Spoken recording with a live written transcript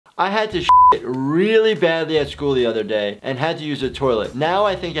I had to shit really badly at school the other day and had to use a toilet. Now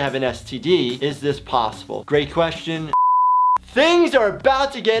I think I have an STD. Is this possible? Great question. Things are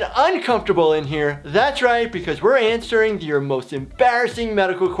about to get uncomfortable in here. That's right, because we're answering your most embarrassing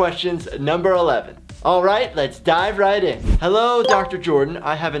medical questions, number 11. All right, let's dive right in. Hello, Dr. Jordan.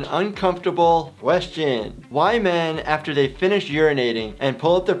 I have an uncomfortable question. Why men, after they finish urinating and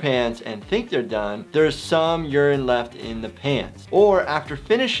pull up their pants and think they're done, there's some urine left in the pants? Or after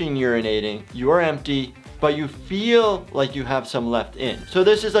finishing urinating, you're empty, but you feel like you have some left in. So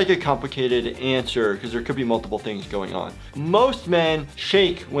this is like a complicated answer because there could be multiple things going on. Most men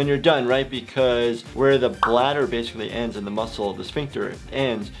shake when you're done, right? Because where the bladder basically ends and the muscle, the sphincter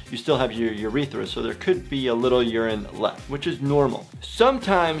ends, you still have your urethra, so there could be a little urine left, which is normal.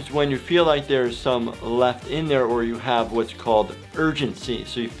 Sometimes when you feel like there's some left in there, or you have what's called urgency,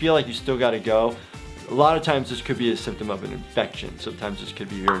 so you feel like you still gotta go, a lot of times this could be a symptom of an infection. Sometimes this could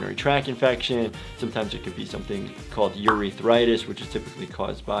be a urinary tract infection. Sometimes it could be something called urethritis, which is typically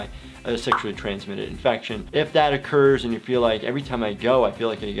caused by a sexually transmitted infection. If that occurs and you feel like every time I go, I feel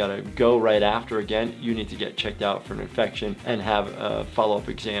like I gotta go right after again, you need to get checked out for an infection and have a follow-up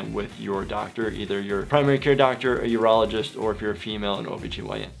exam with your doctor, either your primary care doctor, a urologist, or if you're a female, an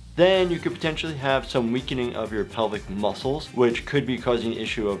OBGYN. Then you could potentially have some weakening of your pelvic muscles, which could be causing the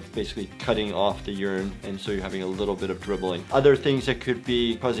issue of basically cutting off the urine, and so you're having a little bit of dribbling. Other things that could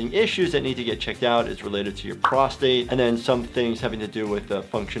be causing issues that need to get checked out is related to your prostate, and then some things having to do with the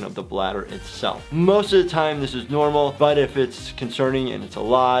function of the bladder itself. Most of the time this is normal, but if it's concerning and it's a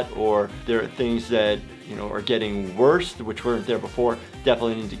lot, or there are things that are getting worse, which weren't there before,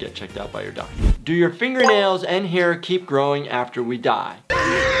 definitely need to get checked out by your doctor. Do your fingernails and hair keep growing after we die?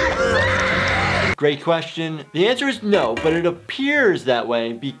 Great question. The answer is no, but it appears that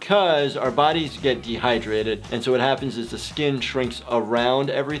way because our bodies get dehydrated, and so what happens is the skin shrinks around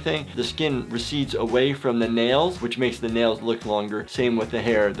everything. The skin recedes away from the nails, which makes the nails look longer. Same with the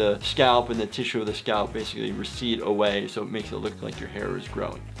hair. The scalp and the tissue of the scalp basically recede away, so it makes it look like your hair is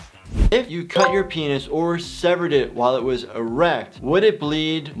growing. If you cut your penis or severed it while it was erect, would it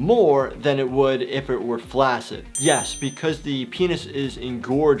bleed more than it would if it were flaccid? Yes, because the penis is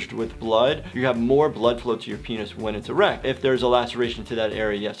engorged with blood, you have more blood flow to your penis when it's erect. If there's a laceration to that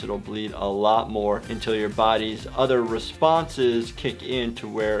area, yes, it'll bleed a lot more until your body's other responses kick in to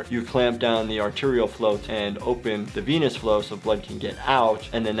where you clamp down the arterial flow and open the venous flow so blood can get out,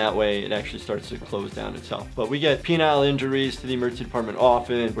 and then that way it actually starts to close down itself. But we get penile injuries to the emergency department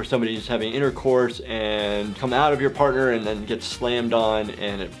often, where somebody's having intercourse and come out of your partner and then gets slammed on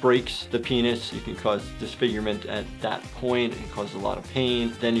and it breaks the penis. You can cause disfigurement at that point and cause a lot of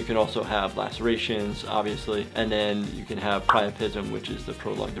pain. Then you can also have lacerations, obviously, and then you can have priapism, which is the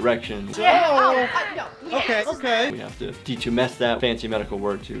prolonged erection. Yeah. No. Okay. We have to detumesce that fancy medical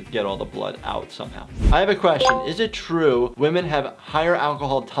word to get all the blood out somehow. I have a question. Is it true women have higher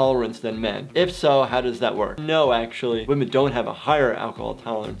alcohol tolerance than men? If so, how does that work? No, actually, women don't have a higher alcohol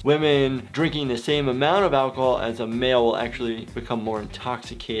tolerance. Women drinking the same amount of alcohol as a male will actually become more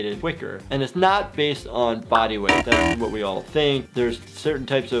intoxicated quicker. And it's not based on body weight. That's what we all think. There's certain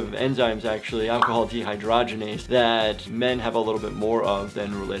types of enzymes, actually, alcohol dehydrogenase, that men have a little bit more of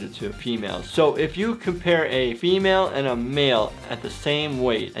than related to females. So if you compare a female and a male at the same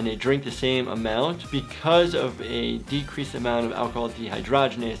weight and they drink the same amount, because of a decreased amount of alcohol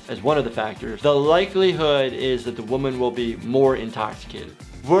dehydrogenase as one of the factors, the likelihood is that the woman will be more intoxicated.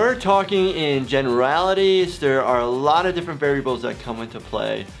 We're talking in generalities. There are a lot of different variables that come into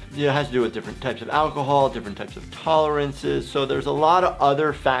play. It has to do with different types of alcohol, different types of tolerances. So there's a lot of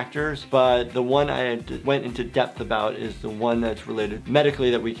other factors, but the one I went into depth about is the one that's related medically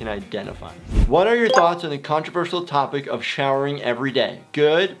that we can identify. What are your thoughts on the controversial topic of showering every day?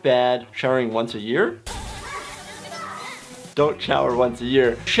 Good, bad, showering once a year? Don't shower once a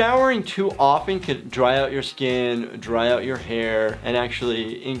year. Showering too often could dry out your skin, dry out your hair, and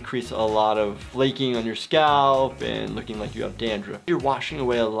actually increase a lot of flaking on your scalp and looking like you have dandruff. You're washing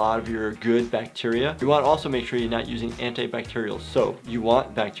away a lot of your good bacteria. You want to also make sure you're not using antibacterial soap. You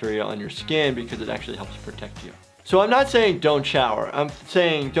want bacteria on your skin because it actually helps protect you. So I'm not saying don't shower. I'm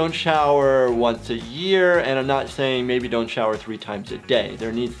saying don't shower once a year, and I'm not saying maybe don't shower 3 times a day.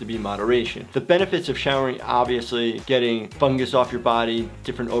 There needs to be moderation. The benefits of showering, obviously, getting fungus off your body,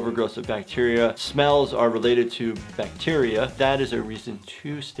 different overgrowths of bacteria. Smells are related to bacteria. That is a reason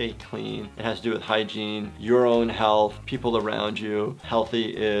to stay clean. It has to do with hygiene, your own health, people around you.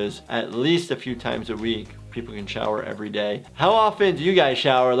 Healthy is at least a few times a week people can shower every day. How often do you guys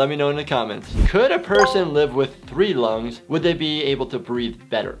shower? Let me know in the comments. Could a person live with 3 lungs? Would they be able to breathe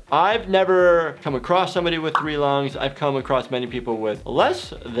better? I've never come across somebody with 3 lungs. I've come across many people with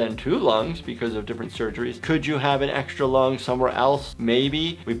less than 2 lungs because of different surgeries. Could you have an extra lung somewhere else?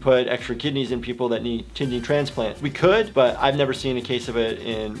 Maybe. We put extra kidneys in people that need kidney transplants. We could, but I've never seen a case of it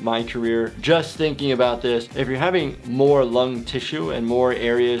in my career. Just thinking about this, if you're having more lung tissue and more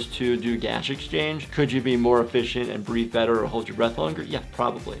areas to do gas exchange, could you be more efficient and breathe better or hold your breath longer? Yeah,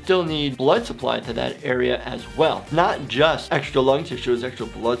 probably. Still need blood supply to that area as well. Not just extra lung tissue, it's extra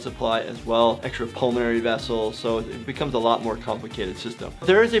blood supply as well, extra pulmonary vessels, so it becomes a lot more complicated system.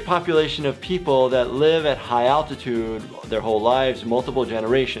 There is a population of people that live at high altitude their whole lives, multiple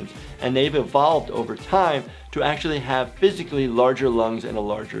generations, and they've evolved over time to actually have physically larger lungs and a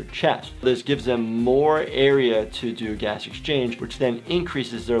larger chest. This gives them more area to do gas exchange, which then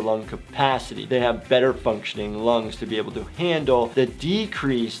increases their lung capacity. They have better functioning lungs to be able to handle the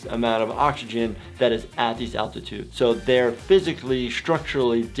decreased amount of oxygen that is at these altitudes. So they're physically,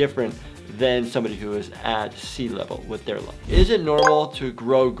 structurally different than somebody who is at sea level with their lung. Is it normal to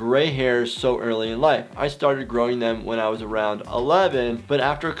grow gray hairs so early in life? I started growing them when I was around 11, but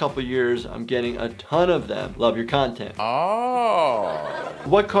after a couple years, I'm getting a ton of them. Love your content. Oh.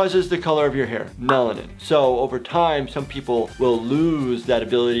 What causes the color of your hair? Melanin. So over time, some people will lose that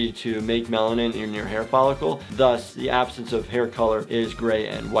ability to make melanin in your hair follicle. Thus, the absence of hair color is gray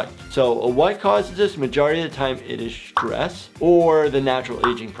and white. So what causes this? Majority of the time, it is stress or the natural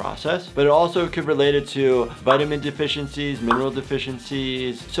aging process. But it also could relate it to vitamin deficiencies, mineral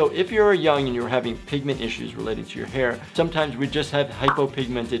deficiencies. So if you're young and you're having pigment issues related to your hair, sometimes we just have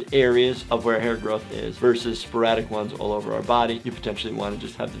hypopigmented areas of where hair growth is versus sporadic ones all over our body. You potentially want to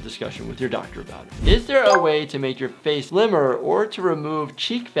just have the discussion with your doctor about it. Is there a way to make your face slimmer or to remove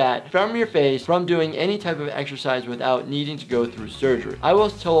cheek fat from your face from doing any type of exercise without needing to go through surgery? I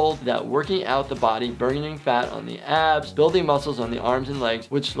was told that working out the body, burning fat on the abs, building muscles on the arms and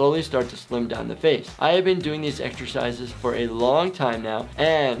legs would slowly start to slim down the face. I have been doing these exercises for a long time now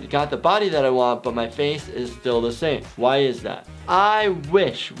and got the body that I want, but my face is still the same. Why is that? I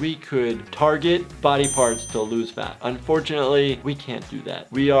wish we could target body parts to lose fat. Unfortunately, we can't do that.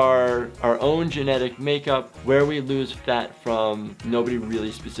 We are our own genetic makeup. Where we lose fat from, nobody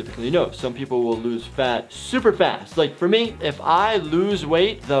really specifically knows. Some people will lose fat super fast. Like for me, if I lose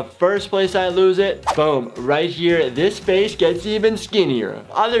weight, the first place I lose it, boom, right here, this face gets even skinnier.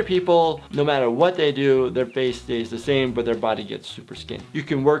 Other people, no matter what they do, their face stays the same, but their body gets super skinny. You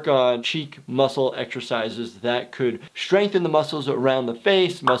can work on cheek muscle exercises that could strengthen the muscles around the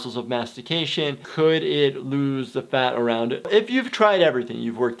face, muscles of mastication. Could it lose the fat around it? If you've tried everything,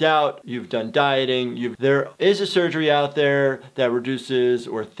 you've worked out, you've done dieting, there is a surgery out there that reduces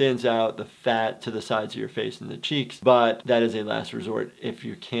or thins out the fat to the sides of your face and the cheeks, but that is a last resort if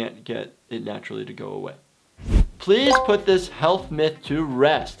you can't get it naturally to go away. Please put this health myth to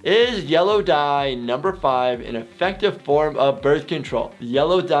rest. Is yellow dye number 5 an effective form of birth control? The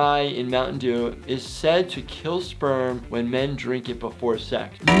yellow dye in Mountain Dew is said to kill sperm when men drink it before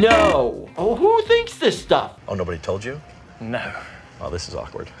sex. No! Oh, who thinks this stuff? Oh, nobody told you? No. Oh, this is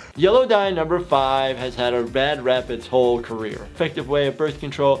awkward. Yellow dye number 5 has had a bad rep its whole career. Effective way of birth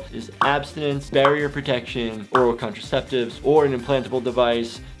control is abstinence, barrier protection, oral contraceptives, or an implantable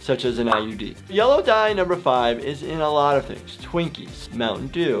device such as an IUD. Yellow dye number 5 is in a lot of things. Twinkies, Mountain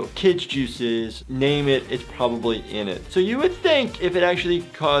Dew, kids juices, name it, it's probably in it. So you would think if it actually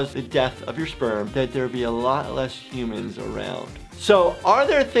caused the death of your sperm that there would be a lot less humans around. So are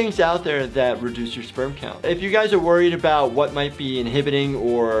there things out there that reduce your sperm count? If you guys are worried about what might be inhibiting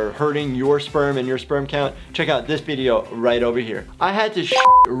or hurting your sperm and your sperm count, check out this video right over here. I had to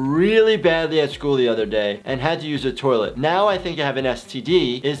really badly at school the other day and had to use a toilet. Now I think I have an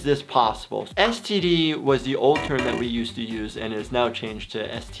STD. Is this possible? STD was the old term that we used to use and is now changed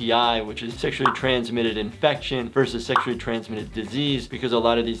to STI, which is sexually transmitted infection versus sexually transmitted disease, because a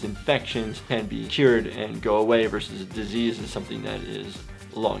lot of these infections can be cured and go away versus a disease is something that is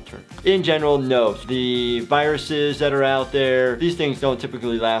long-term. In general, no. The viruses that are out there, these things don't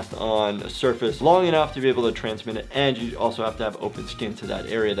typically last on a surface long enough to be able to transmit it, and you also have to have open skin to that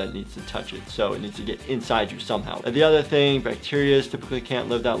area that needs to touch it, so it needs to get inside you somehow. The other thing, bacteria typically can't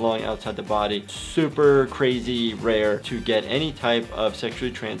live that long outside the body. Super crazy rare to get any type of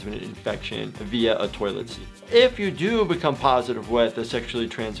sexually transmitted infection via a toilet seat. If you do become positive with a sexually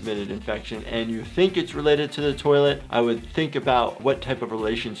transmitted infection and you think it's related to the toilet, I would think about what type of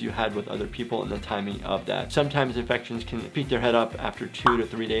relations you had with other people and the timing of that. Sometimes infections can peek their head up after 2 to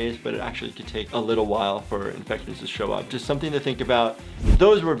 3 days, but it actually could take a little while for infections to show up. Just something to think about.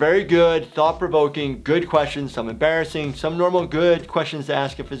 Those were very good, thought-provoking, good questions, some embarrassing, some normal good questions to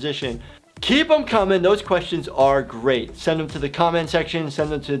ask a physician. Keep them coming. Those questions are great. Send them to the comment section,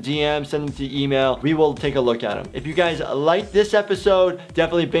 send them to DM, send them to email. We will take a look at them. If you guys like this episode,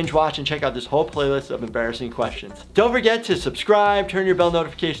 definitely binge watch and check out this whole playlist of embarrassing questions. Don't forget to subscribe, turn your bell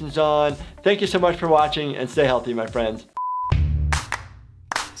notifications on. Thank you so much for watching and stay healthy, my friends.